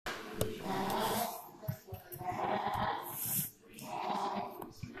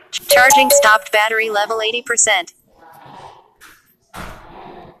Charging stopped. Battery level 80%.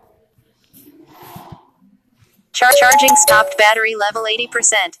 Charging stopped. Battery level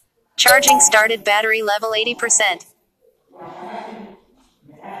 80%. Charging started. Battery level 80%.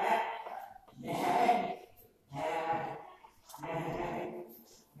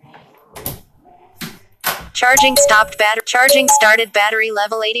 Charging stopped. Charging started. Battery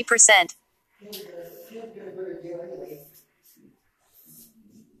level 80%.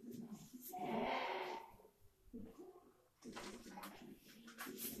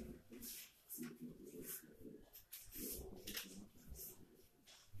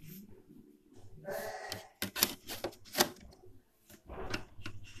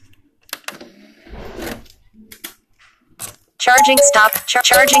 Charging stopped.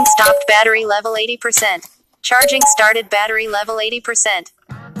 Charging stopped. Battery level 80%. Charging started. Battery level 80%.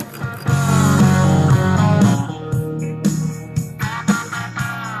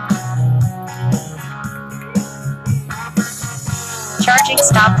 Charging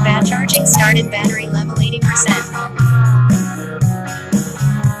stopped. Charging started. Battery level 80%.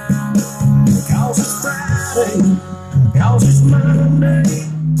 Cause it's Friday, cause it's Monday,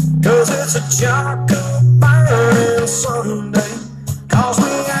 cause it's a chocolate burning Sunday, cause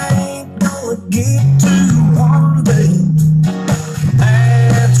we ain't gonna get to one day.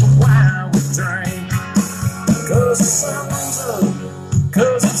 That's why we drink. Cause the sun's up,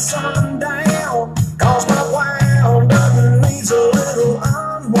 cause it's sundown, cause my wound up needs a little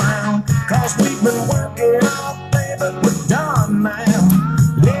unwound, cause we've been working all day but we're done now.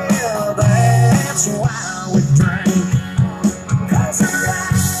 Yeah, that's why we drink. Cause the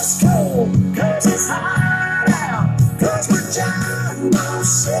ice cold, cause it's hot out, cause we're jumbo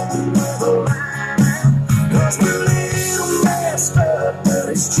sitting with a line out, cause we're a little messed up, but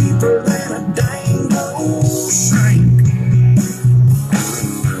it's cheaper than a dango shrink.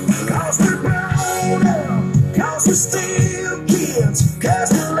 Cause we're grown up, cause we're still kids,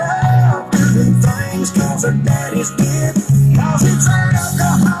 cause we love doing things cause our daddies did, cause it's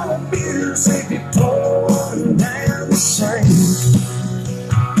alcohol and beer, safety pouring down the sink.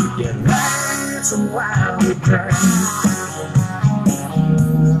 Yeah, that's why we drink.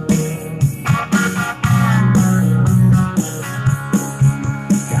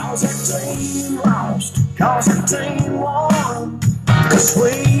 Cause our team lost, cause our team won, cause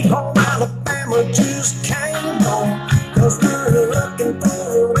sweet home Alabama just came home, cause we're looking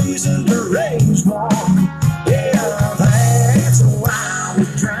for a reason to raise more. Yeah, that's why we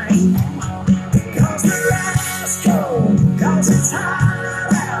drink. Cause we're ice cold, cause it's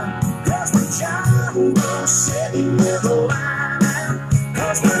hot out, cause we're jumbo sitting with a line out,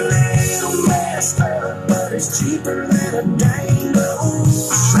 cause we're a little messed up, but it's cheaper than a dango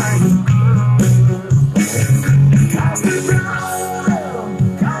shrink. Cause we're grown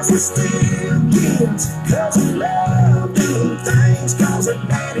up, cause we're still kids, cause we love doing things cause our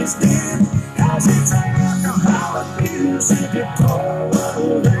daddies did, cause it's alcohol abuse if you pour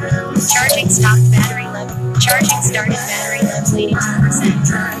one down the Charging stopped. Battery level. Charging started. Battery level 82%.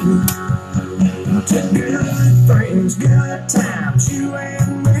 drain. To good friends, good times, you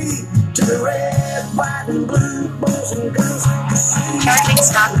and me, to the red, white, and blue boys and girls we can see. Charging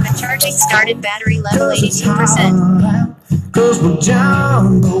stopped. Charging started. Battery level 82%. Cause we're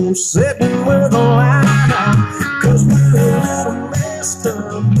jumbo sitting with a line out, cause we're a little messed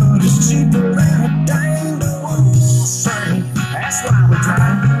up, but it's cheaper than a dango shrink. That's why we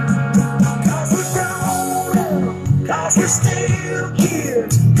drink. Cause we're grown up, cause we're still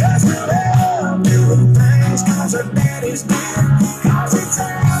kids, cause we love doing things cause our daddies did, cause it's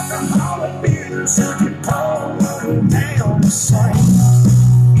alcohol and beer, so you pour one down the sink.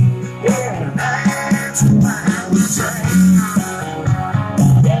 Yeah, that's why we drink.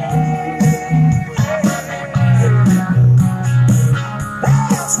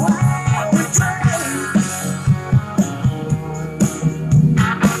 That's why we drink.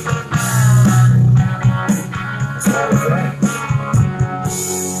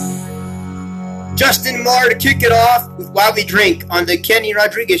 Justin Moore to kick it off with While We Drink on the Kenny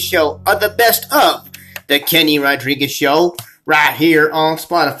Rodriguez Show, or the best of the Kenny Rodriguez Show, right here on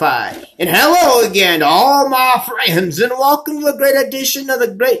Spotify. And hello again to all my friends, and welcome to a great edition of the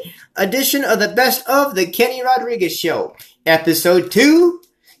best of the Kenny Rodriguez Show, episode 2,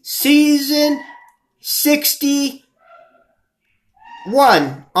 season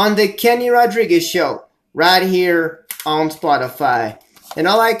 61 on the Kenny Rodriguez Show, right here on Spotify. And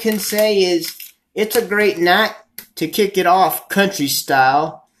all I can say is, it's a great night to kick it off country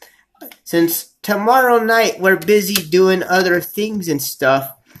style. Since tomorrow night we're busy doing other things and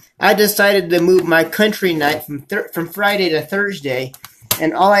stuff, I decided to move my country night from Friday to Thursday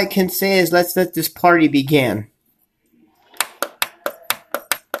And all I can say is let's let this party begin.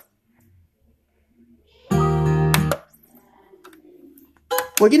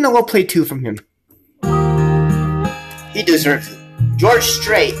 Well, you know, we'll play 2 from him. He deserves it. George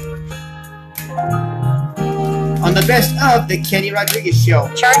Strait. On the best of the Kenny Rodriguez Show.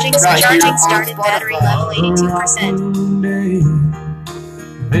 Charging started, battery level 82%.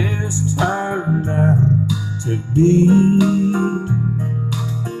 This turned out to be.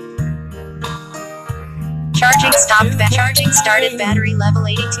 Charging started, battery level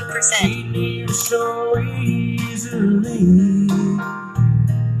 82%. She leaves so easily.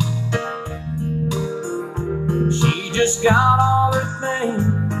 She just got all her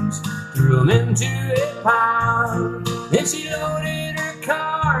things, threw them into a pile. Then she loaded her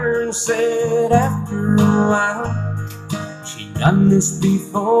car and said after a while, she'd done this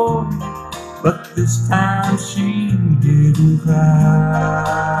before, but this time she didn't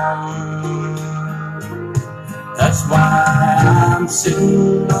cry. That's why I'm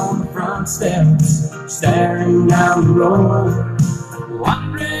sitting on the front steps, staring down the road,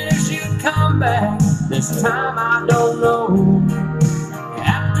 wondering if she'll come back. This time I don't know.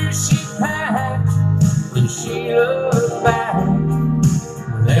 After she packed, when she looked back,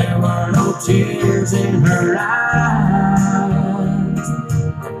 there were no tears in her eyes.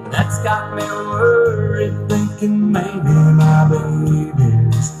 That's got me worried, thinking maybe my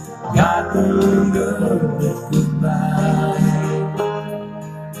baby's got the good at goodbye.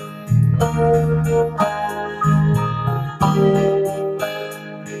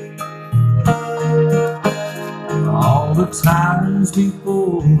 All the times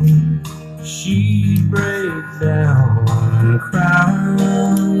before she'd break down and cry,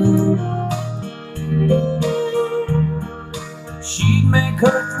 she'd make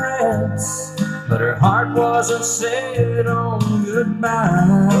her threats, but her heart wasn't set on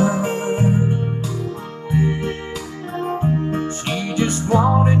goodbye. She just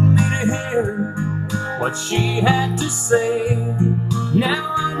wanted me to hear what she had to say.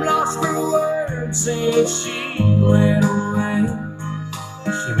 Now I'm lost for words since she went away.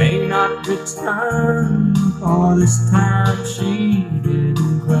 She may not return, for this time she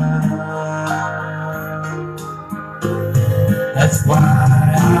didn't cry. That's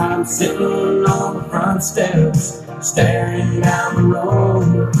why I'm sitting on the front steps, staring down the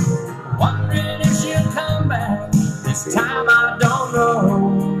road, wondering if she'll come back. This time I don't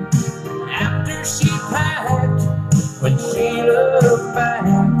know. After she packed, when she looked back,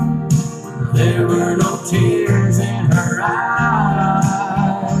 there were no tears in her eyes.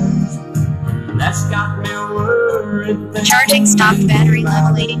 And that's got me worried. Charging stopped, battery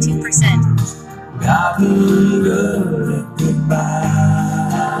level 82%. Gotten good at goodbye.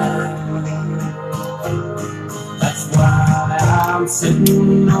 That's why I'm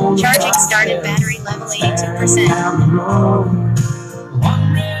sitting on the Charging started, battery level 82%. down the road,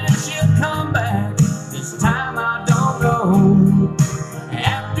 wondering if she'll come back. This time I don't know.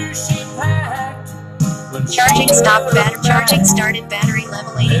 After she packed, when Charging she stopped, looked charging back, started, battery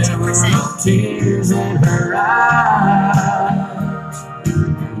level there were 82%. no tears in her eyes.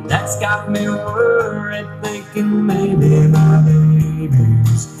 That's got me worried, thinking maybe my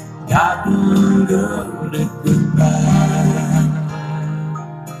baby's gotten good at goodbye.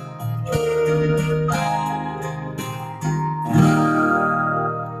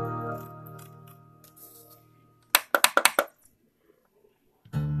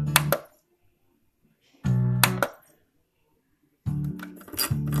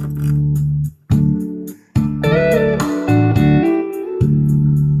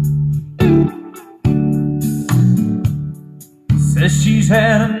 Says she's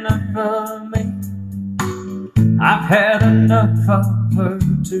had enough of me, I've had enough of her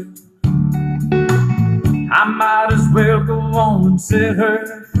too. I might as well go on and set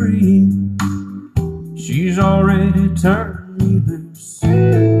her free. She's already turned me loose.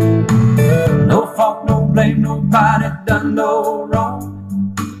 No fault, no blame, nobody done no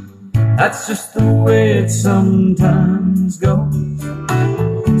wrong. That's just the way it sometimes goes.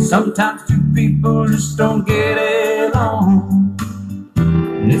 Sometimes two people just don't get along,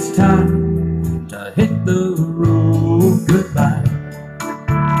 and it's time to hit the road. Goodbye,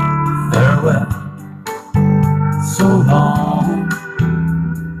 farewell, so long,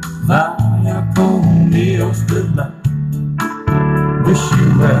 vaya con Dios, good luck, wish you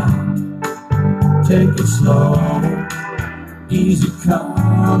well, take it slow, easy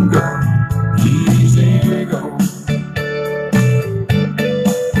come, girl, easy go.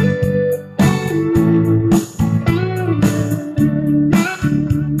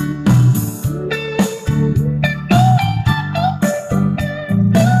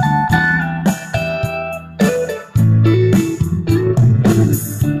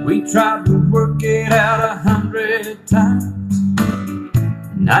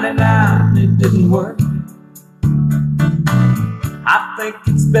 99, it didn't work. I think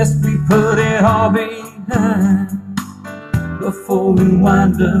it's best we put it all behind before we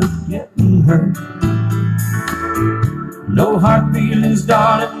wind up getting hurt. No hard feelings,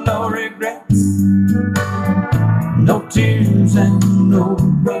 darling, no regrets, no tears and no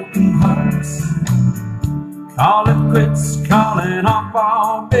broken hearts. Call it quits, calling off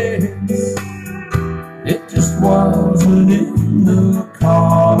all bets. It just wasn't in the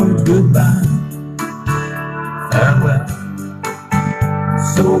cards. Goodbye, farewell,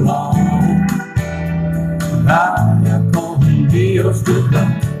 so long. I'm gonna be yours,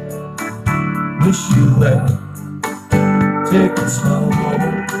 goodbye. Wish you well. Take it slow,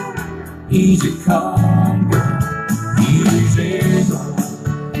 easy come, girl, easy go.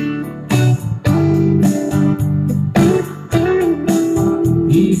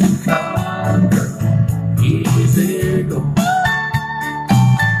 Easy come, girl, easy go.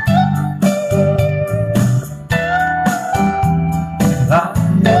 I'm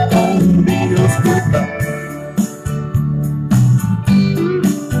not gonna be yours, goodbye.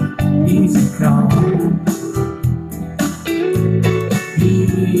 Easy come,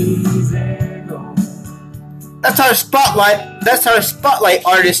 easy go. That's our spotlight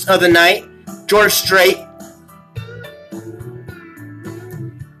artist of the night, George Strait.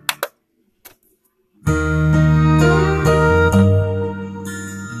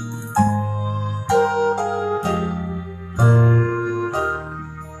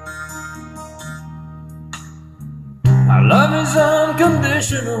 Our love is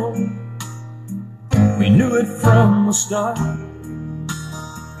unconditional. We knew it from the start.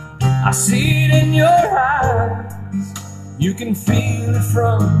 I see it in your eyes. You can feel it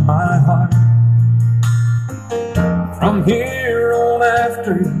from my heart. From here on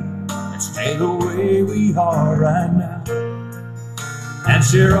after, let's stay the way we are right now and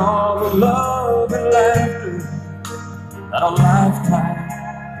share all the love and laughter that a lifetime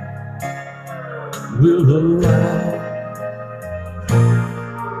will allow.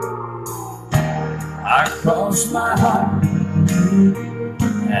 I cross my heart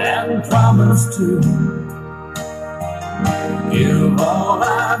and promise to give all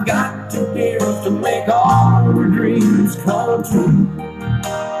I've got to give to make all your dreams come true.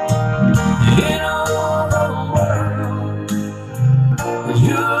 In all the world,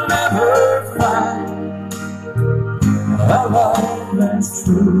 you'll never find a love that's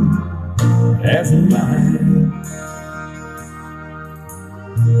true as mine.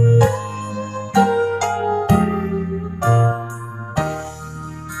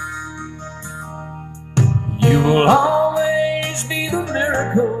 You will always be the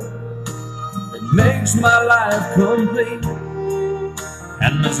miracle that makes my life complete.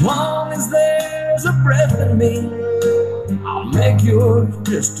 And as long as there's a breath in me, I'll make yours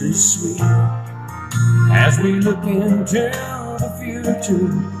just as sweet. As we look into the future,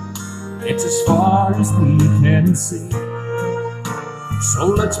 it's as far as we can see. So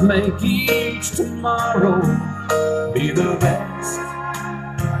let's make each tomorrow be the best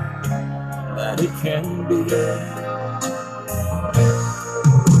that it can be.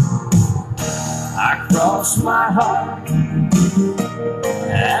 I cross my heart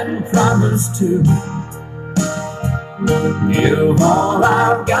and promise to give all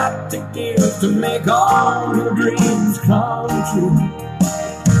I've got to give to make all your dreams come true.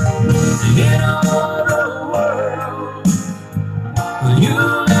 In all the world,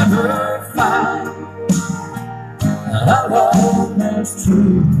 you'll never find a love that's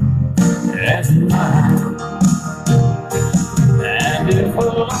true as mine. And if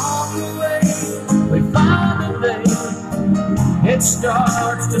along the way we find a day it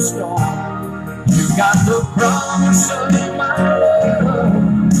starts to storm, you've got the promise of my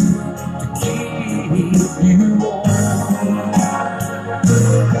love to keep you warm.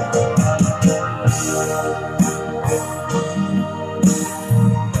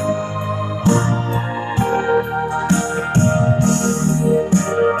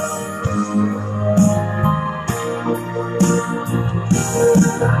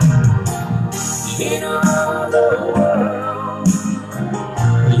 In all the world,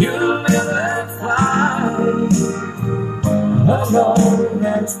 you'll never find a love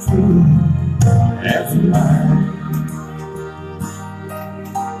that's true as mine.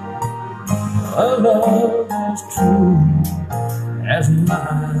 A love that's true as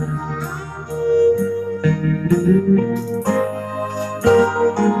mine.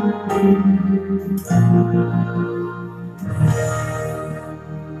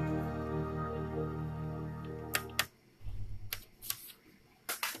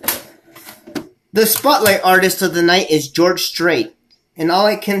 The spotlight artist of the night is George Strait. And all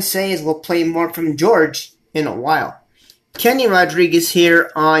I can say is we'll play more from George in a while. Kenny Rodriguez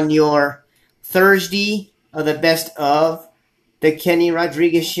here on your Thursday of the best of the Kenny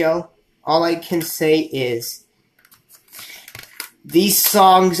Rodriguez Show. All I can say is these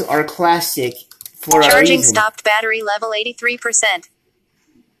songs are classic for a reason. Charging stopped, battery level 83%.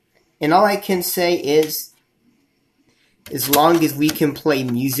 And all I can say is, as long as we can play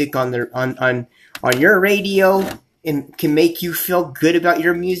music on your radio and can make you feel good about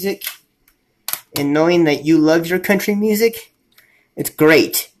your music and knowing that you love your country music, it's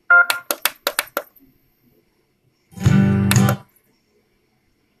great.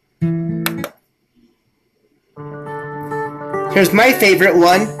 Here's my favorite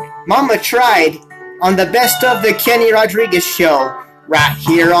one, Mama Tried, on the best of the Kenny Rodriguez Show, right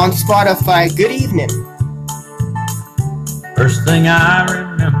here on Spotify. Good evening. First thing I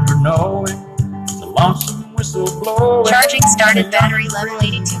remember knowing was the lonesome whistle blowing. Charging started, battery level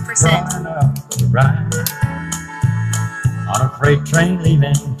 82%. Going up the ride on a freight train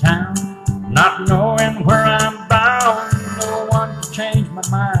leaving town, not knowing where I'm bound. No one could change my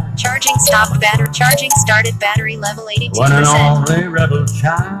mind. Charging stopped, charging started, battery level 82%. One and only rebel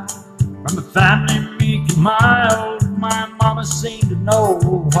child from a family meek and mild. My mama seemed to know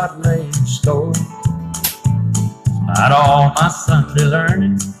what lay in store. Despite all my Sunday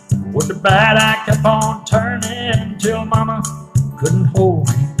learning, with the bad I kept on turning till mama couldn't hold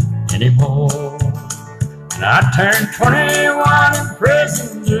me anymore. And I turned 21 in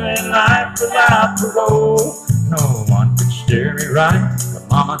prison, doing life without parole. No one could steer me right, but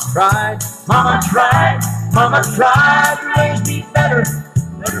mama tried, mama tried, mama tried to raise me better.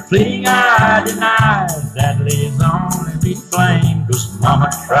 But her pleading I denied, that leaves only me to blame, 'cause mama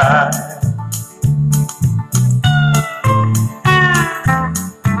tried.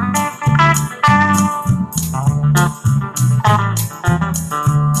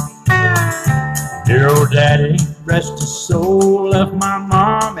 Dear old daddy, rest his soul, left my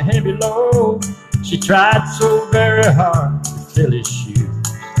mom a heavy load. She tried so very hard to fill his shoes,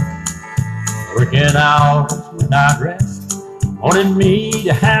 working hours would not rest, wanted me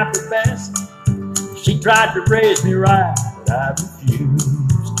to have the best. She tried to raise me right, but I refused.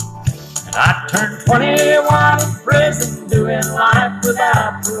 And I turned 21 in prison, doing life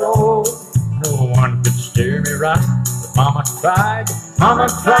without parole. No one could steer me right, but mama tried, mama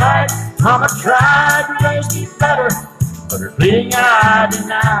tried, mama tried to raise me better. But her pleading I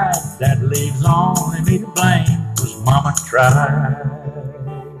denied, that leaves only me to blame, 'cause mama tried.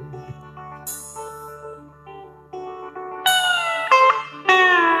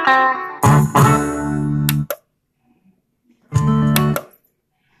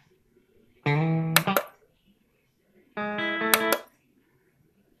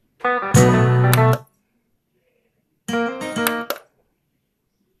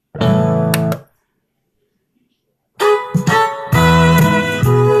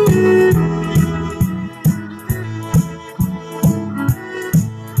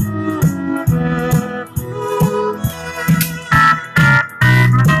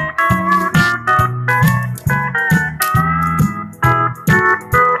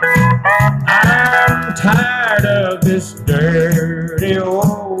 Tired of this dirty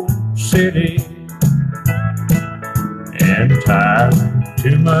old city, and tired of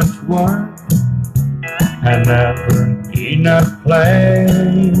too much work and never enough play.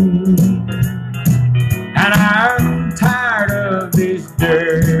 And I'm tired of these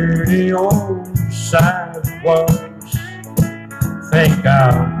dirty old sidewalks. Think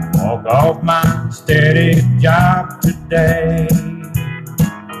I'll walk off my steady job today.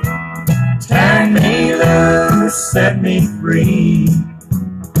 Turn me loose, set me free,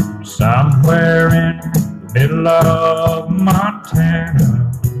 somewhere in the middle of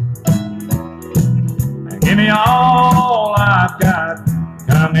Montana. Give me all I've got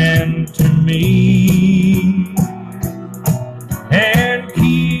coming to me, and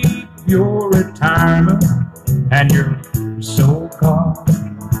keep your retirement and your so-called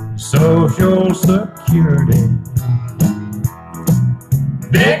Social Security.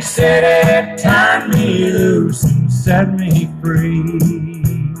 Big city, turn me loose and set me free.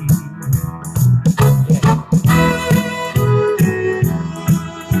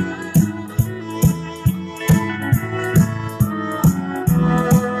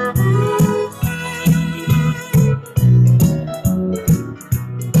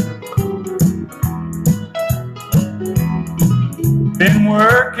 Been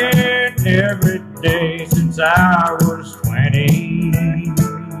working every day since I was 20.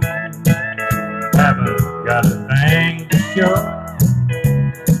 Haven't got a thing to show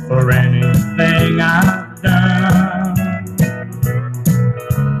for anything I've done.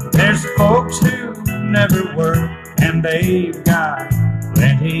 folks who never work, and they've got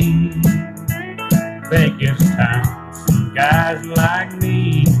plenty. Think it's time some guys like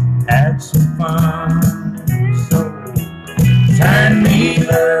me had some fun. So turn me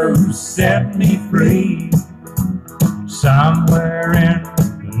loose, set me free, somewhere in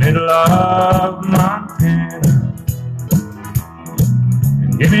the middle of Montana,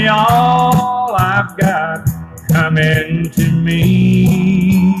 and give me all I've got coming to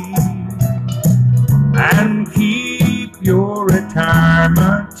me, and keep your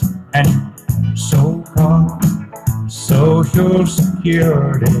retirement and so-called Social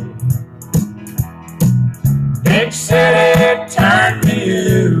Security. Big city, turn me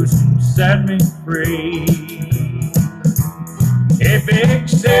loose and set me free. Hey, big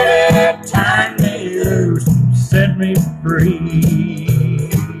city, turn me loose and set me free.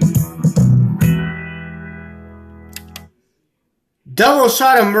 Double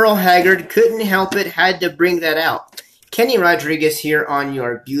shot of Merle Haggard, couldn't help it, had to bring that out. Kenny Rodriguez here on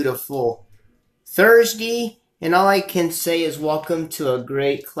your beautiful Thursday, and all I can say is welcome to a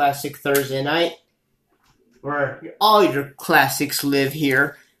great classic Thursday night, where all your classics live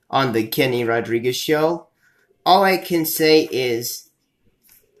here on the Kenny Rodriguez Show. All I can say is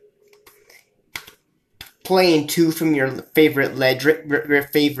playing two from your favorite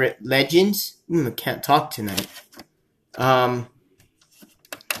legends. I can't talk tonight.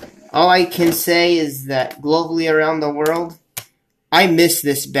 All I can say is that globally around the world, I miss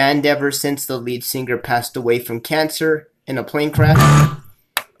this band ever since the lead singer passed away from cancer in a plane crash.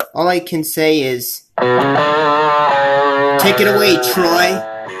 All I can say is, take it away, Troy.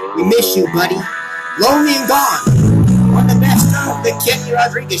 We miss you, buddy. Lonely and Gone. On the best of the Kenny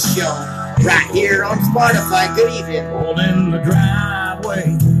Rodriguez Show, right here on Spotify. Good evening. Pulled in the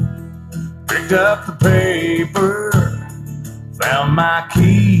driveway, picked up the paper, found my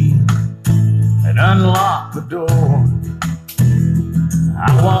key, and unlocked the door.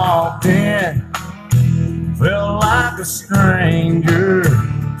 I walked in, felt like a stranger,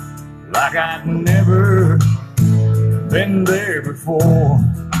 like I'd never been there before.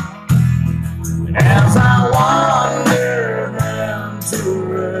 And as I wandered around the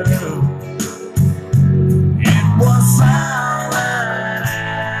room, it was silent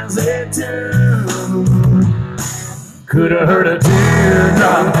as a tomb. Could have heard a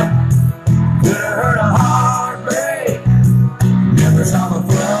teardrop, could have heard a heartbreak. Never saw the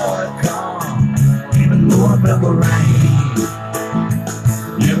flood come, even though I felt the rain.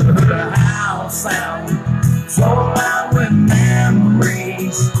 Never heard a house sound so loud with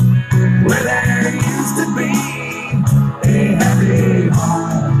memories, where there used to be a happy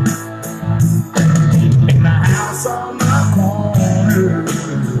home. In the house on the corner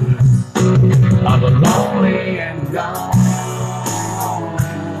of the lonely and gone.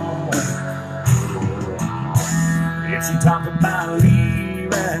 If she talked about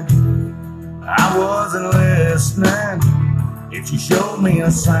leaving, I wasn't listening. If she showed me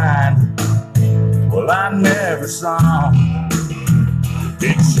a sign, well, I never saw.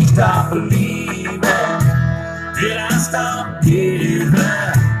 Did she stop believing? Did I stop giving?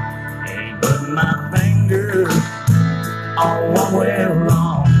 Ain't but my finger on what went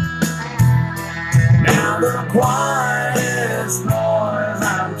wrong. Now the quietest noise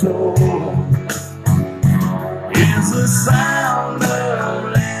I'm told is the sound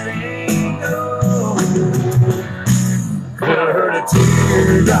of letting go. Could have heard a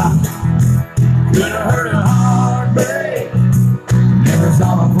teardrop, could have heard a heartbreak. Never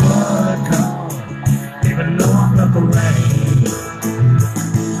saw the flood come, even though I felt the rain.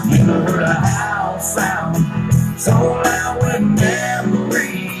 Never heard a house sound so loud with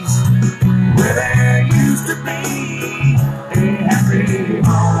memories, where there used to be a happy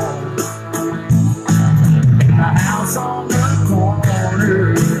home. In the house on the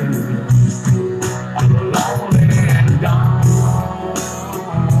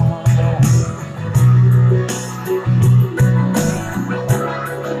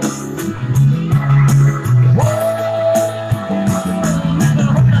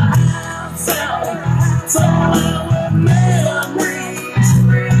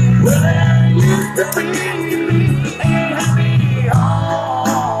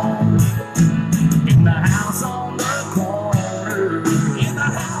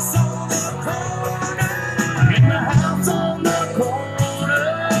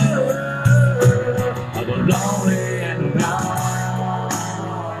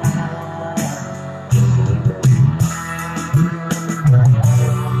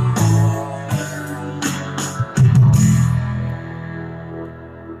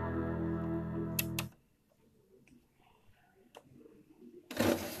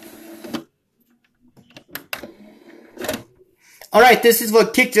Alright, this is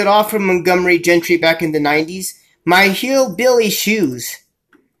what kicked it off from Montgomery Gentry back in the 90s. My Hillbilly Shoes.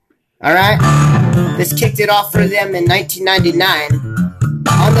 Alright? This kicked it off for them in 1999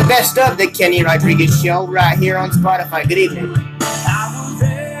 on the Best of the Kenny Rodriguez Show right here on Spotify. Good evening. I was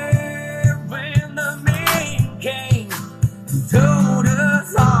there when the man came and told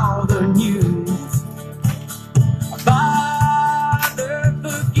us all the news. Father,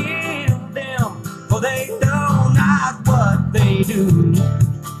 forgive them, for they know not what they do.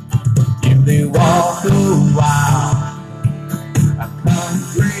 If they walk a while, a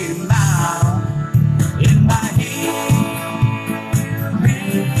country mile, in my hillbilly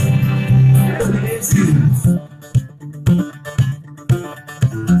shoes.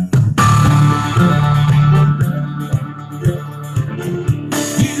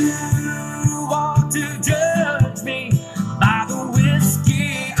 You want to judge me by the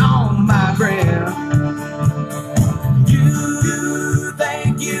whiskey on my breath. You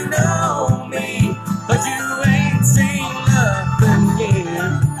think you know me, but you ain't seen nothing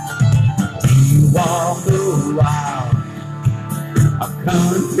yet. You walk a while, a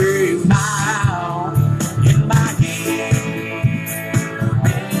country mile, in my hillbilly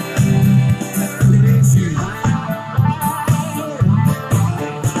shoes.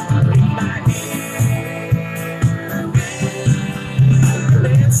 In my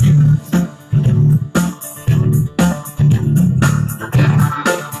hillbilly shoes.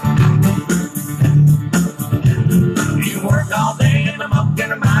 You work all day in the muck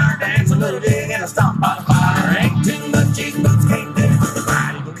and the mire, dance a little dig and a stomp by the fire. Ain't too much cheese, but can't do the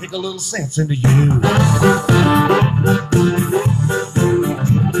grind. It'll kick a little sense into you.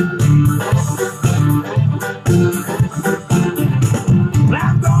 Well,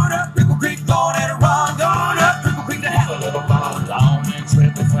 I'm going up Pickle Creek, going at a run, going up Pickle Creek to have a little fun. Down and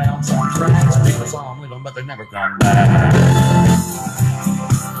slip and found some tracks. People saw them with them, but they never come back.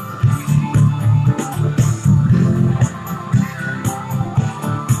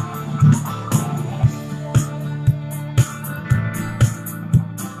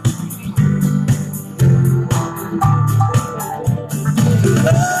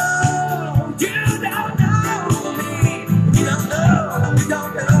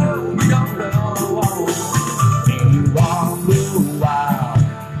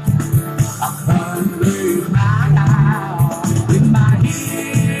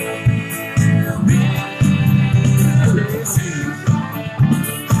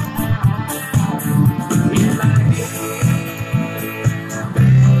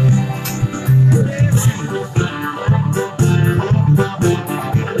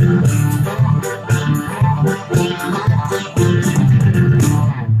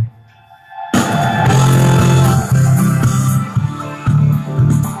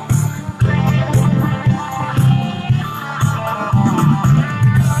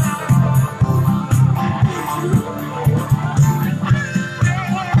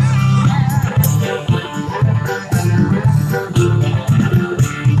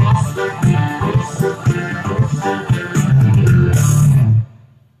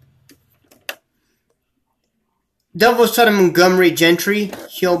 Devil's Shot of Montgomery Gentry,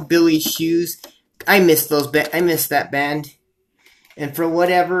 Hillbilly Shoes. I miss that band. And for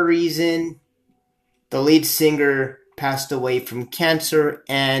whatever reason, the lead singer passed away from cancer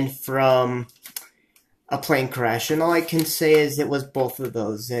and from a plane crash. And all I can say is it was both of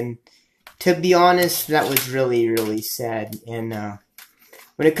those. And to be honest, that was really, really sad. And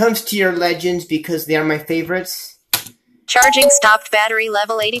when it comes to your legends, because they are my favorites. Charging stopped, battery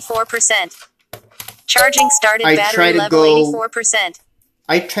level 84%. Charging started, I battery level 84%.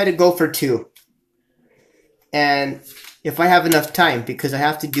 I try to go for 2. And if I have enough time, because I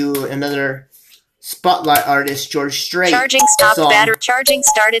have to do another spotlight artist, George Strait. Charging stopped, battery. Charging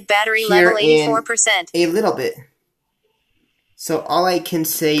started, battery level 84%. A little bit. So all I can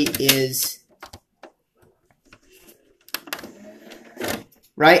say is,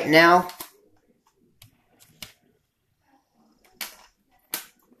 right now,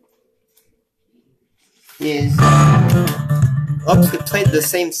 is, oops, it played the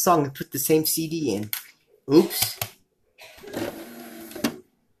same song and put the same CD in. Oops.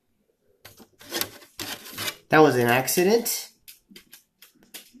 That was an accident.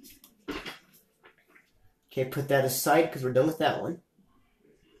 Okay, put that aside because we're done with that one.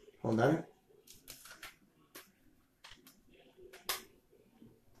 Hold on.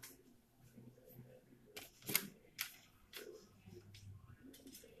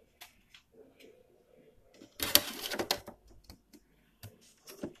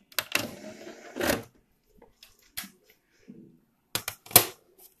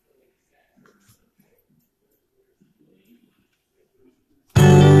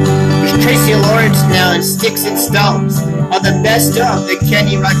 Tracy Lawrence now and Sticks and Stones are the best of the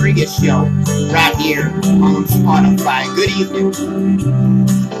Kenny Rodriguez Show right here on Spotify. Good evening.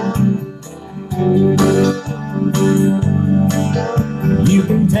 You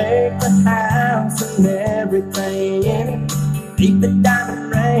can take the house and everything in it, keep the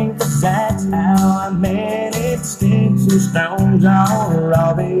diamond ring, 'cause that's how I manage. Sticks and stones are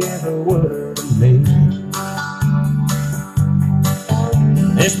all they ever were to me.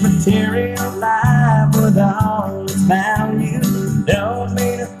 This material life with all its value don't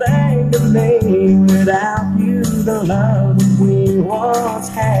mean a thing to me without you. The love that we once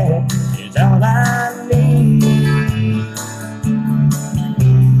had is all I need.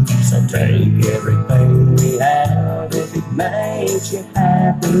 So take everything we have if it makes you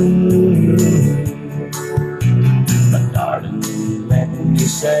happy. But darling, let me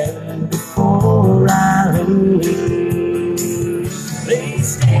say before I leave,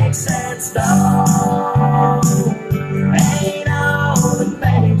 these sticks and stones ain't all that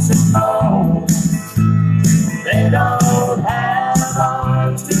makes us whole. They don't have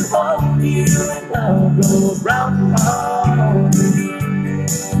arms to hold you, and love goes round and round.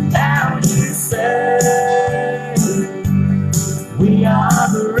 Now you say we are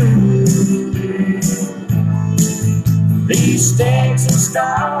the root. These sticks and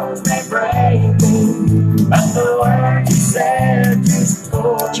stones may break me, but the words you said just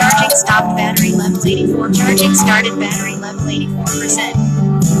tore. Charging stopped, battery level 84. Charging started, battery level 84%.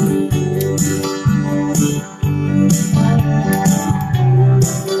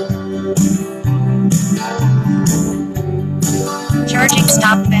 Charging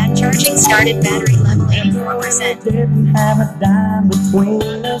stopped, charging started, battery level 84%. Didn't have a dime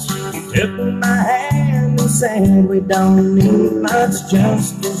between us. You took my hand and said we don't need much,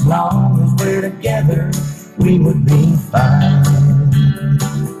 just as long as we're together we would be fine.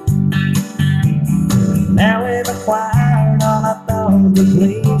 Now we've acquired all I thought would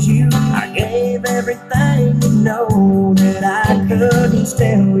please you. I gave everything, you know that I couldn't.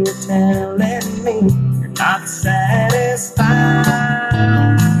 Still you're telling me you're not satisfied.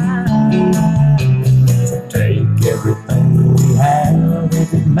 So take everything we have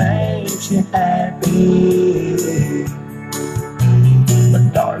if it makes you happy.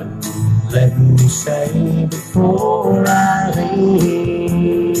 But darling, let me say before I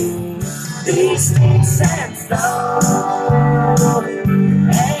leave, these sticks and stones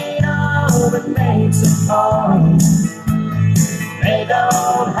ain't all that makes us whole. They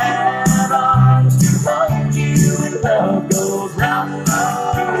don't have arms to hold you, and love goes round and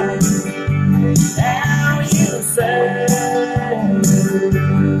round. Now you say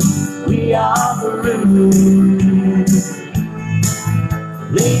we are the root.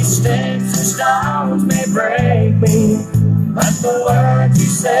 These sticks and stones may break me, but the words you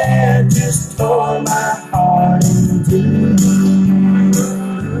said just tore my heart in two.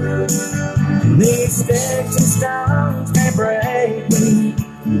 These sticks and stones may break me,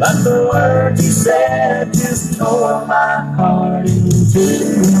 but the words you said just tore my heart in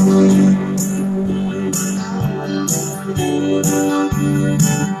two.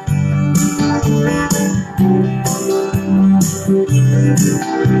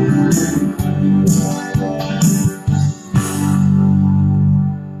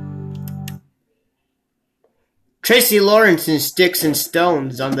 Tracy Lawrence and Sticks and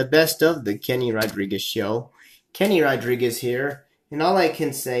Stones on the best of the Kenny Rodriguez Show. Kenny Rodriguez here, and all I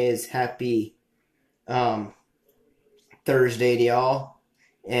can say is happy Thursday to y'all,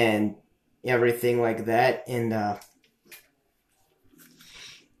 and everything like that. And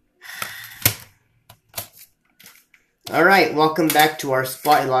alright, welcome back to our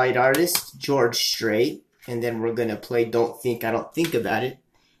spotlight artist, George Strait. And then we're gonna play Don't Think I Don't Think About It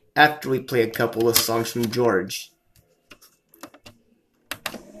after we play a couple of songs from George.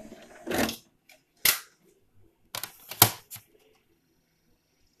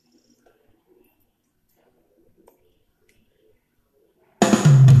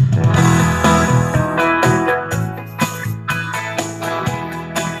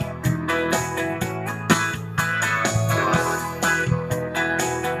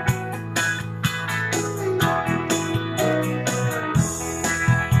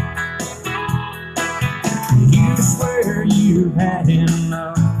 Had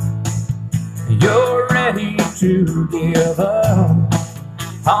enough. You're ready to give up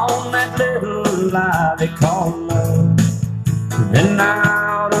on that little lie they call love. Then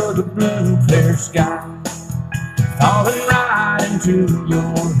out of the blue clear sky, falling right into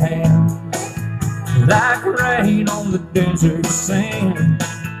your hands, like rain on the desert sand.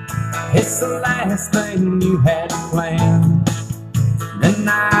 It's the last thing you had planned. and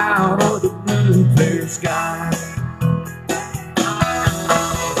out of the blue clear sky.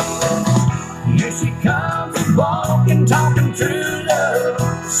 Here she comes, walking, talking true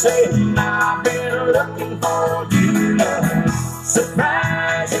love, saying I've been looking for you, love.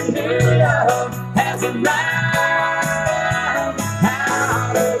 Surprise, your new love has arrived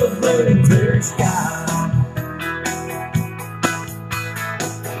out of the blue clear sky.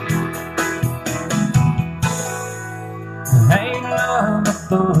 Ain't love a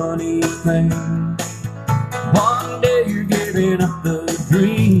funny thing? One day you're giving up the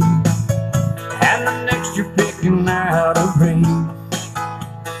dream, and the next you're picking out a ring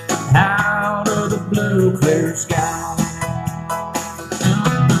out of the blue clear sky.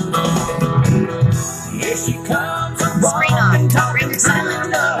 Here she comes, Screen on. talking Ringer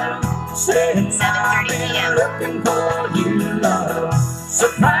silent. love, saying 7:30 p.m. looking for you, love.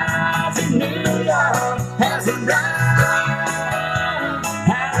 Surprise, your new love has arrived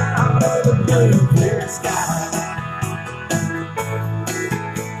out of the blue clear sky.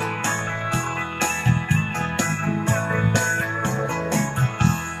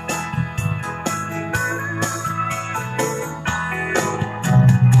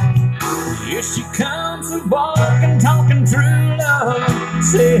 Here she comes, walking, talking true love,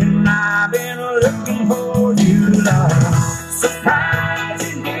 saying I've been looking for you, love. Surprise,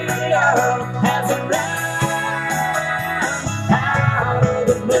 your new love has arrived out of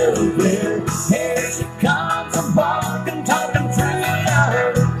the blue clear. Here she comes, walking, talking true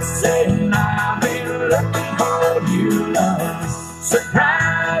love, saying I've been looking for you, love.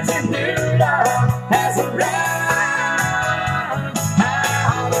 Surprise, your new love has arrived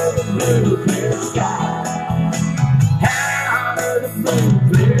out of the blue clear sky. Out of the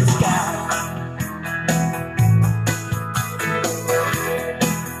blue clear sky.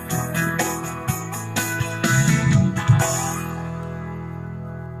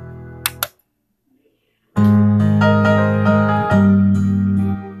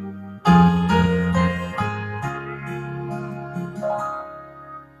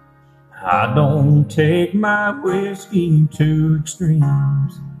 I don't take my whiskey to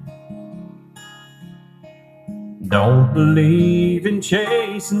extremes. Don't believe in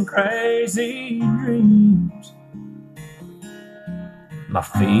chasing crazy dreams. My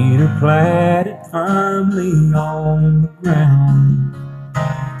feet are planted firmly on the ground.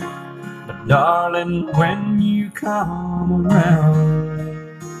 But darling, when you come around,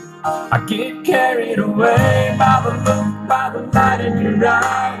 I get carried away by the look, by the light in your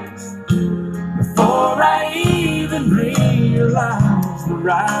eyes. Before I even realize the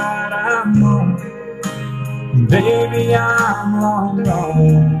ride I'm on, baby, I'm long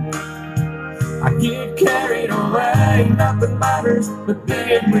gone. I get carried away, nothing matters but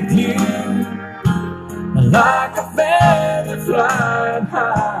being with you. Like a feather flying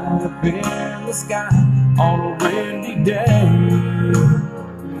high up in the sky on a windy day,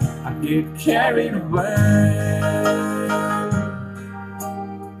 I get carried away.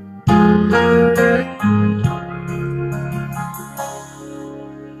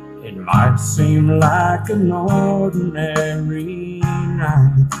 It might seem like an ordinary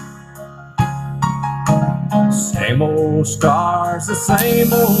night, same old stars, the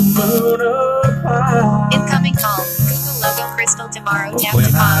same old moon up high. Incoming call. Google logo crystal tomorrow. Tap When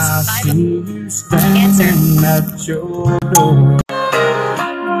to I pause. 5. see you standing at your door,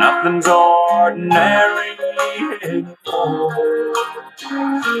 nothing's ordinary anymore.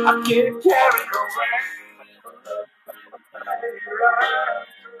 I get carried away.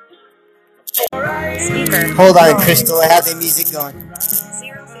 Speaker. Hold on, Crystal. I have the music going.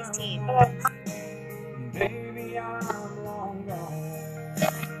 015. Baby, I'm long gone.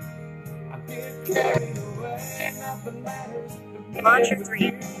 I get carried away. Nothing matters but Launcher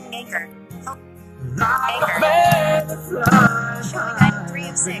 3. Anchor. like a Anchor. feather flying Showing high item 3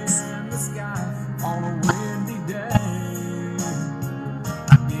 of 6. in the sky on a windy day.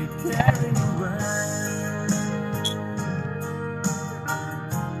 I get carried away.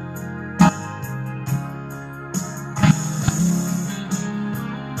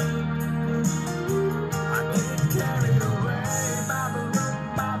 I get carried away by the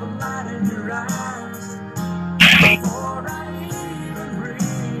look, by the light in your eyes. Before I even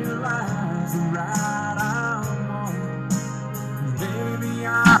realize the ride I'm on, baby,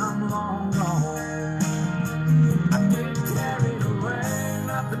 I'm long gone. I get carried away,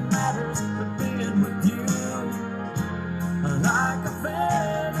 nothing matters but being with you. Like a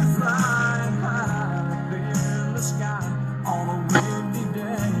feather flying high up in the sky on a windy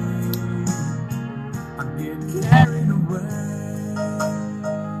day, I get carried away.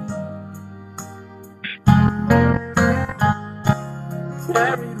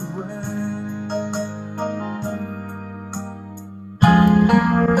 carried away.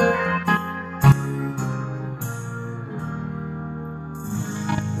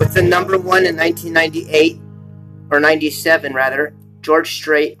 With the number one in 1998, or 97 rather, George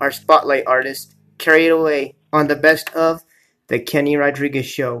Strait, our spotlight artist, carried away on the best of the Kenny Rodriguez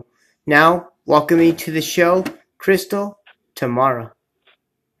Show. Now, welcoming to the show, Crystal Tamara.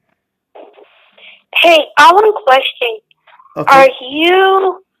 Hey, I have one question. Okay. Are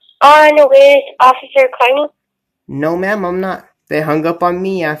you on with Officer Carney? No, ma'am, I'm not. They hung up on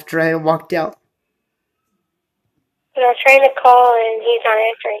me after I walked out. I was trying to call and he's not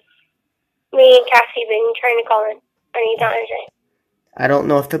answering. Me and Cassie been trying to call him and he's not answering. I don't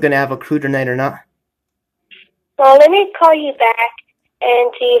know if they're going to have a crew tonight or not. Well, let me call you back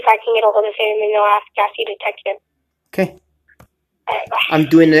and see if I can get a hold of him, and I'll ask Cassie to text him. Okay. All right, bye. I'm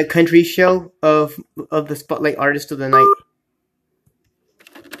doing a country show of the spotlight artist of the night.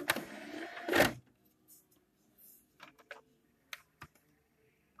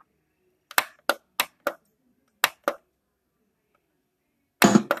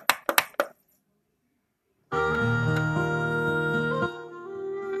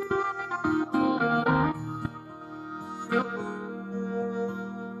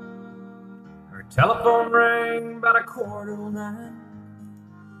 Her telephone rang about 9:15.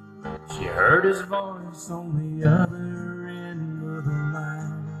 She heard his voice on the other end of the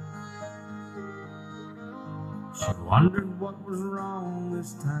line. She wondered what was wrong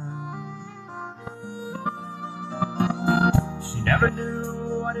this time. She never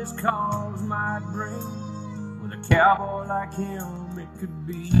knew what his calls might bring. With a cowboy like him, it could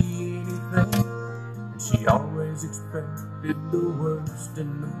be anything. And she always expected the worst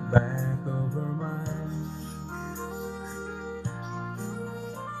in the back of her mind.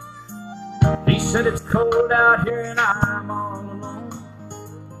 He said it's cold out here and I'm all alone.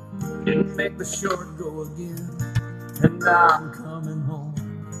 Didn't make the short go again, and I'm coming home.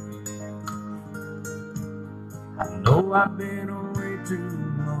 I know I've been away too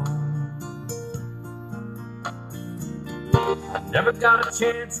long. I never got a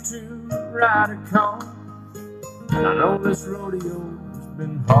chance to ride a car, and I know this rodeo's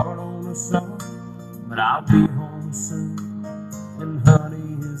been hard on us all. But I'll be home soon, and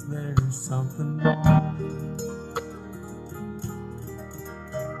honey, is there something wrong?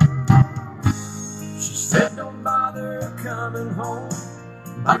 She said don't bother coming home.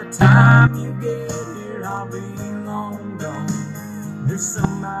 By the time you get here, I'll be long gone. There's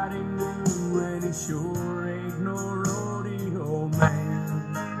somebody new, and he sure ain't no rodeo man.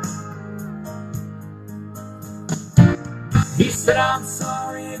 He said, I'm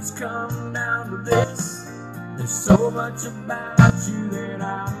sorry it's come down to this. There's so much about you that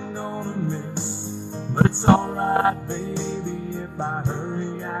I'm gonna miss. But it's alright, baby, if I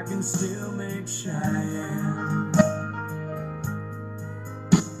hurry, I can still make Cheyenne.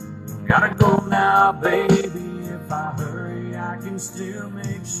 Gotta go now, baby, if I hurry, I can still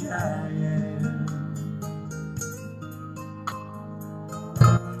make Cheyenne.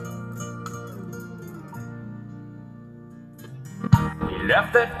 He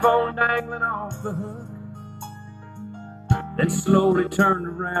left that phone dangling off the hook, then slowly turned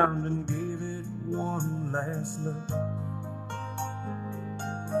around and gave it one last look.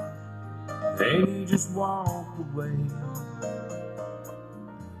 Then he just walked away.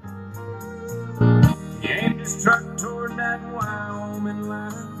 He aimed his truck toward that Wyoming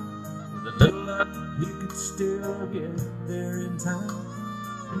line. With a little luck, he could still get there in time.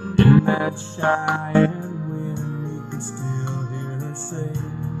 And in that Cheyenne wind, he could still hear her say,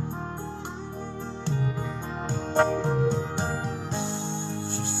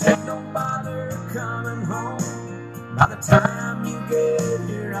 she said, don't bother coming home. By the time you get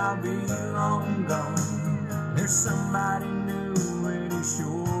here, I'll be long gone. There's somebody new, and he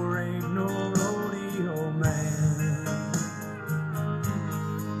sure ain't no rodeo man.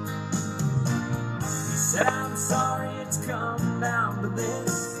 He said, I'm sorry it's come down to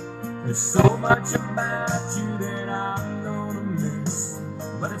this. There's so much about you that I'm gonna miss.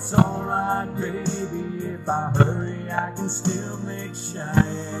 But it's alright, baby, if I hurry, I can still make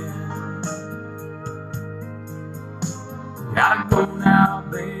Cheyenne. Gotta go now,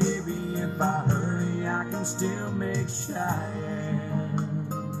 baby, if I hurry, I can still make Cheyenne.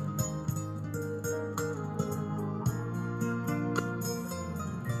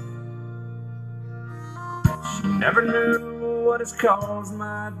 She never knew what his calls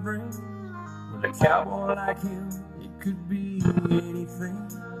might bring. With a cowboy like him, it could be anything.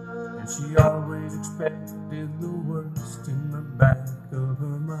 And she always expected the worst in the back of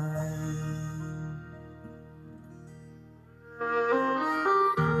her mind.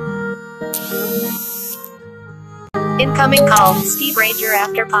 Incoming call. Steve Ranger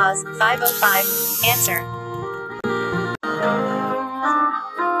after pause. 505. Answer.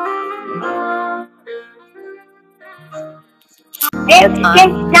 It's not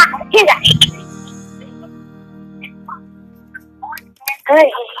tonight.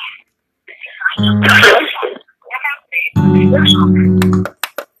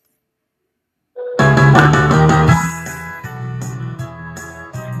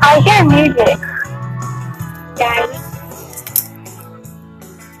 I hear music. Guys.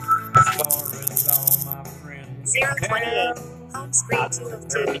 028. Home screen 2 of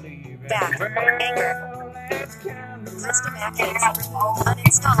 2. Back. Anchor. List of actions.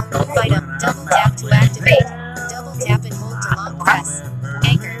 Uninstall. Item. Double tap to activate. Double tap and hold to long press.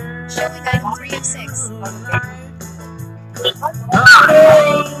 Anchor. Showing item 3 of 6.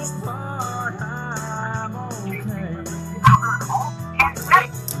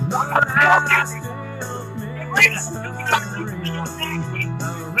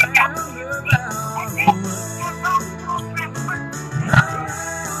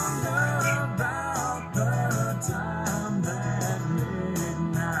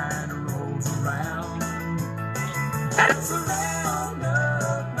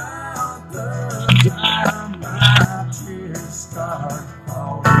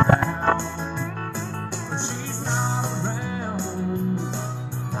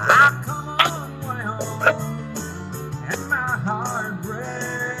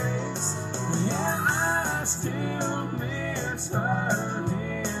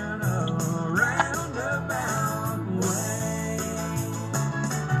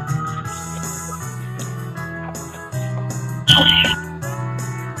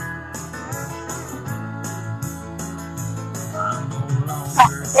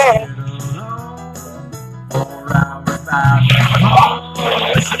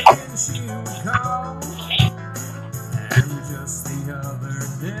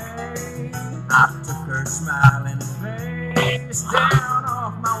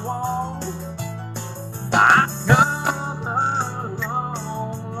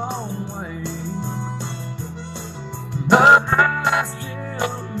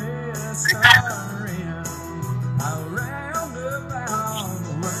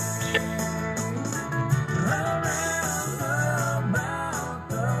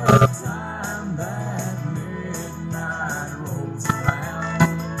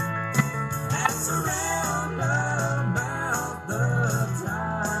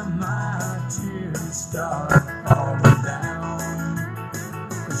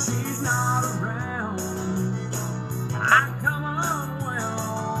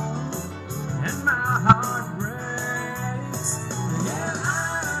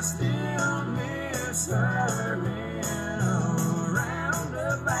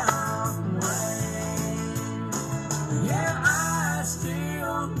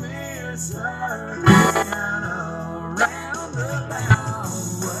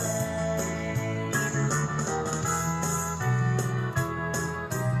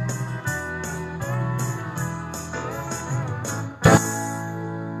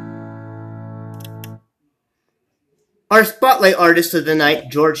 Our spotlight artist of the night,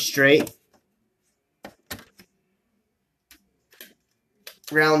 George Strait.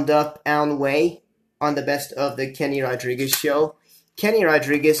 Round up Alan Way on the Best of the Kenny Rodriguez Show. Kenny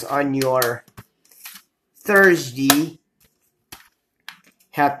Rodriguez on your Thursday.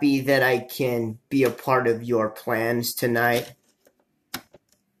 Happy that I can be a part of your plans tonight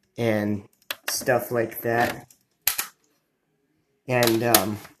and stuff like that. And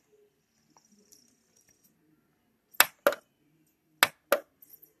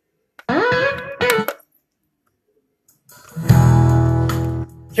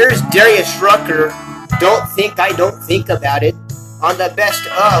here's Darius Rucker, Don't Think I Don't Think About It, on the Best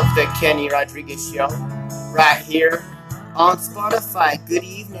of the Kenny Rodriguez Show, right here on Spotify. Good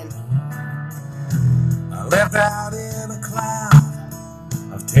evening. I left out in a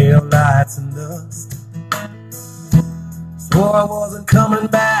cloud of tail lights and dust. Swore I wasn't coming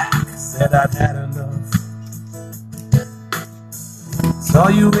back, said I'd had enough. Saw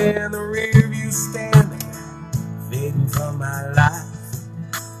you in the rear view standing, fading from my life.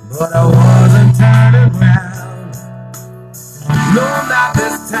 But I wasn't turning round. No, not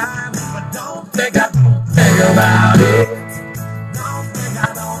this time. But don't think I don't think about it. Don't think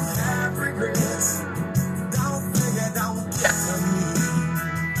I don't have regrets. Don't think I don't get to me.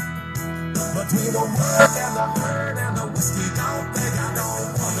 Between the work and the hurt and the whiskey, don't think I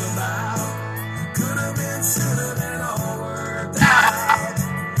don't wonder about. Could have been, should have been, all worked out.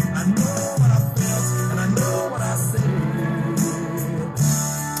 I know what I felt and I know what I said.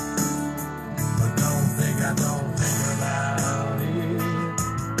 Don't think I don't think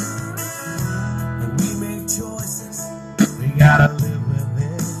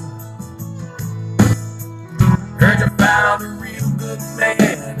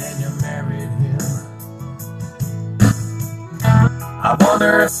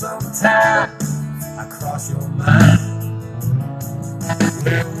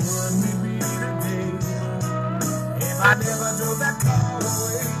where would we be today if I never drove that car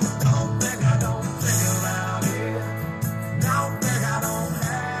away? Don't think I don't think about it. Don't think I don't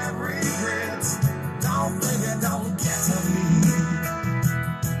have regrets. Don't think it don't get to me.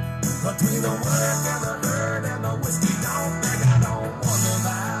 Between the work and the hurt and the whiskey, don't think I don't wonder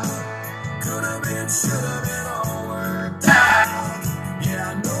about. Could have been, should have been, all worked out. Yeah,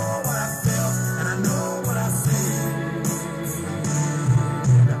 I know what I felt and I know what I said.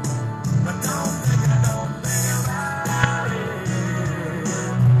 But don't think I don't think about it.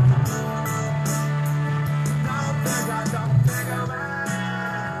 Don't think I don't think about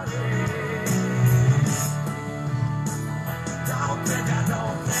it. Don't think I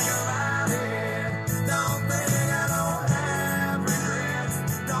don't think about it. Don't think I don't have regrets.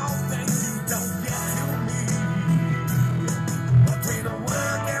 Don't think you don't get to me. Between the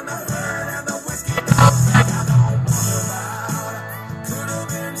work and the hurt and the whiskey, don't think I don't wonder about. Could have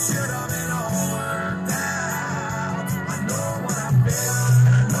been, should have been, all worked out. I know what I feel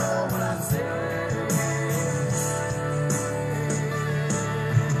and I know what I said.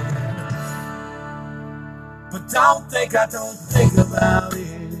 But don't think I don't think about it.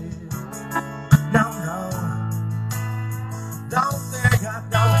 No, no. Don't think I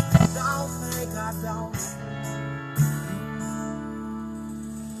don't think I don't.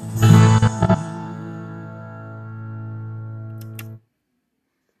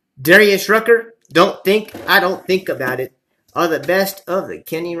 Darius Rucker, don't think I don't think about it. All the best of the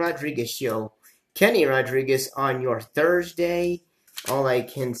Kenny Rodriguez Show. Kenny Rodriguez on your Thursday. All I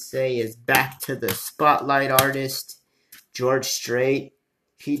can say is back to the spotlight artist, George Strait.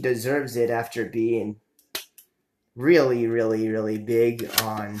 He deserves it after being really, really, really big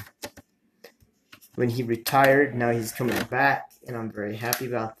on when he retired. Now he's coming back, and I'm very happy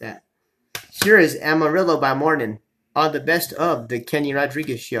about that. Here is Amarillo by Morning. All the best of the Kenny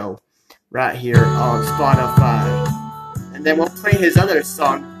Rodriguez Show right here on Spotify. And then we'll play his other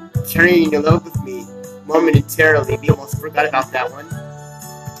song, Carrying Your Love With Me, momentarily. We almost forgot about that one.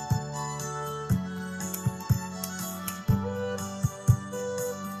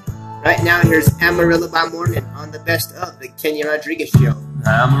 Right now, here's Amarillo by Morning on the best of the Kenny Rodriguez Show.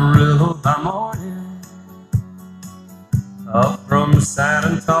 Amarillo by morning, up from San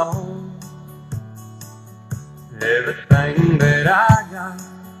Antonio. Everything that I got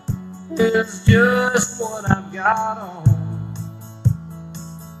is just what I've got on.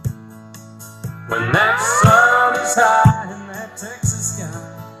 When that sun is high in that Texas sky,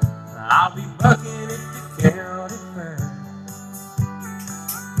 I'll be bucking at the county fair.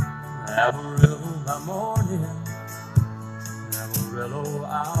 Amarillo by morning, Amarillo,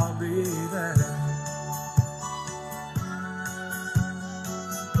 I'll be there.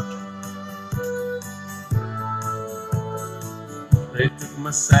 They took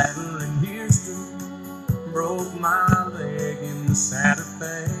my saddle in Houston, broke my leg in Santa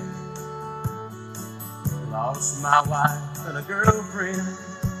Fe. Lost my wife and a girlfriend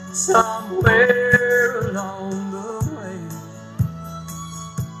somewhere along the way.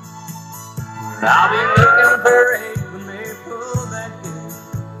 I'll be looking for aid when they pull that gate,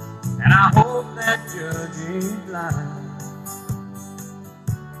 and I hope that judge ain't blind.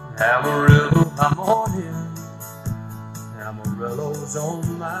 Amarillo by morning, Amarillo's on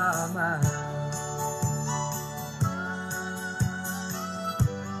my mind.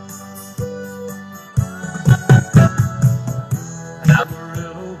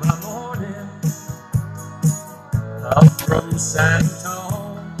 Amarillo by morning, up from San Antonio.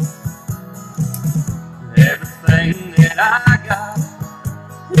 Everything that I got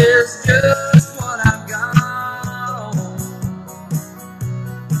is just what I've got on.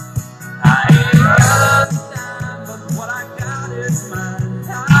 I ain't got a dime, but what I got is mine. I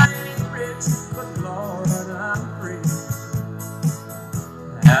ain't rich, but Lord, I'm free.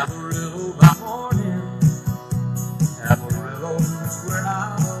 Amarillo by morning, Amarillo's where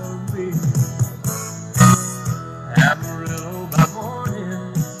I'll be. Amarillo by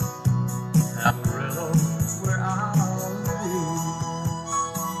morning, Amarillo's where I'll be.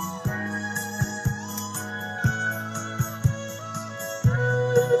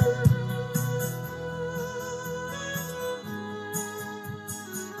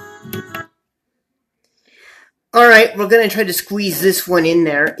 Alright, we're going to try to squeeze this one in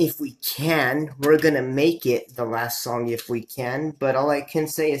there if we can. We're going to make it the last song if we can. But all I can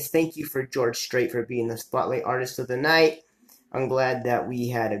say is thank you for George Strait for being the Spotlight Artist of the Night. I'm glad that we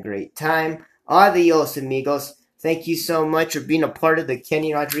had a great time. Adios, amigos. Thank you so much for being a part of the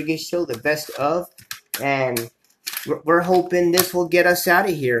Kenny Rodriguez Show, the best of. And we're hoping this will get us out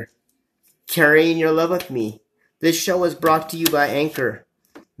of here. Carrying Your Love With Me. This show is brought to you by Anchor.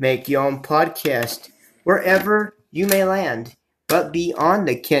 make your own podcast wherever you may land, but be on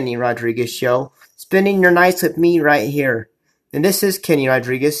the Kenny Rodriguez Show, spending your nights with me right here. And this is Kenny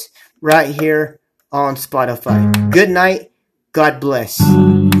Rodriguez right here on Spotify. Good night. God bless.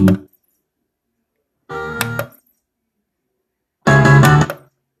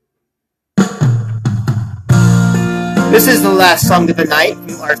 This is the last song of the night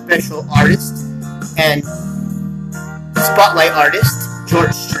from our special artist and spotlight artist,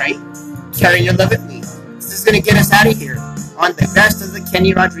 George Strait, Carrying Your Love with Me. This is going to get us out of here on the best of the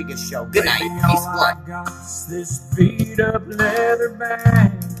Kenny Rodriguez Show. Good night. Peace and love. I got this beat up leather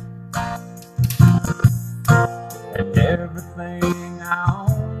bag, and everything I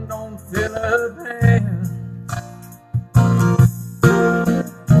own don't fill a pan.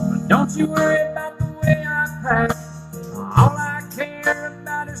 But don't you worry about the way I pack. All I care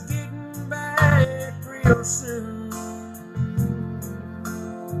about is getting back real soon.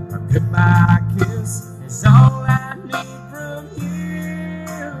 A goodbye kiss is all I need from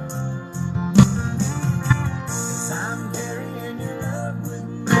you. 'Cause I'm carrying your love with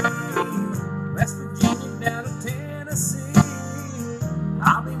me, West Virginia down to Tennessee.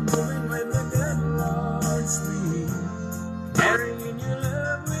 I'll be moving with the good Lord's speed, carrying your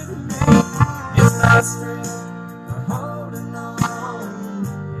love with me. It's my strength for holding on.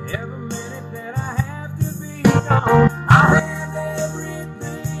 Every minute that I have to be gone, I'll have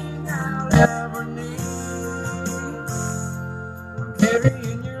everything I'll ever need. I'm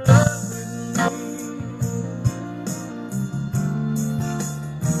carrying your love with me.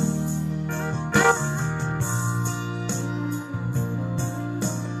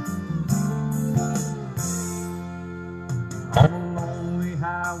 On a lonely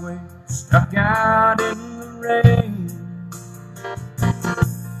highway, stuck out in the rain.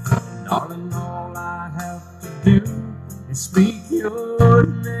 Darling, all I have to do is speak your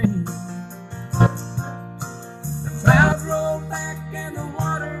name. The clouds roll back and the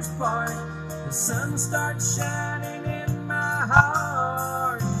waters part. The sun starts shining in my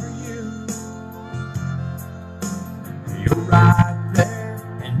heart for you. You're right there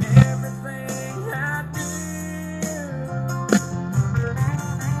in everything I do.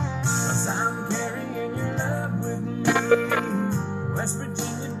 'Cause I'm carrying your love with me, West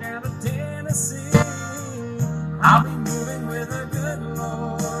Virginia down to Tennessee. I'll be moving with a good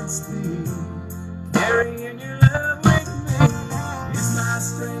Lord's speed, carrying your love with me. It's my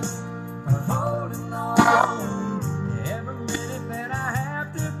strength for holding on. Every minute that I have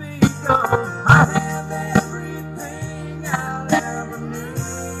to be gone, I have everything I'll ever need.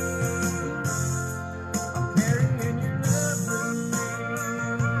 I'm carrying your love with me.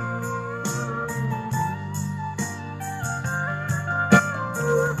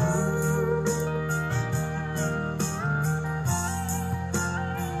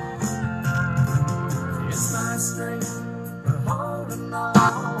 It's my strength for holding on.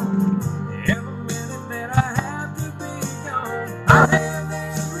 Every minute that I have to be gone, I have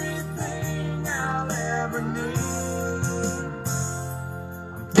everything I'll ever need.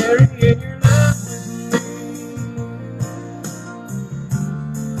 I'm carrying your love with me.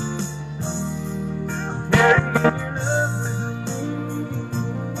 I'm carrying your love with me.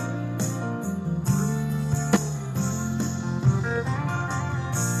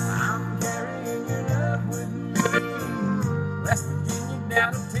 I'm carrying your love with me, West Virginia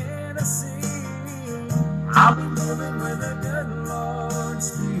down to Tennessee. I'll be moving with a good Lord's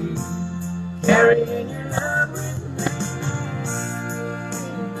speed, carrying your love with me.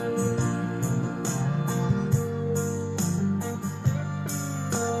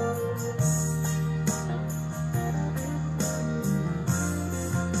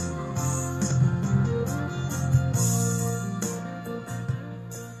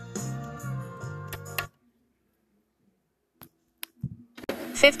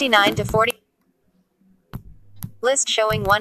 $59 to $40. List showing 1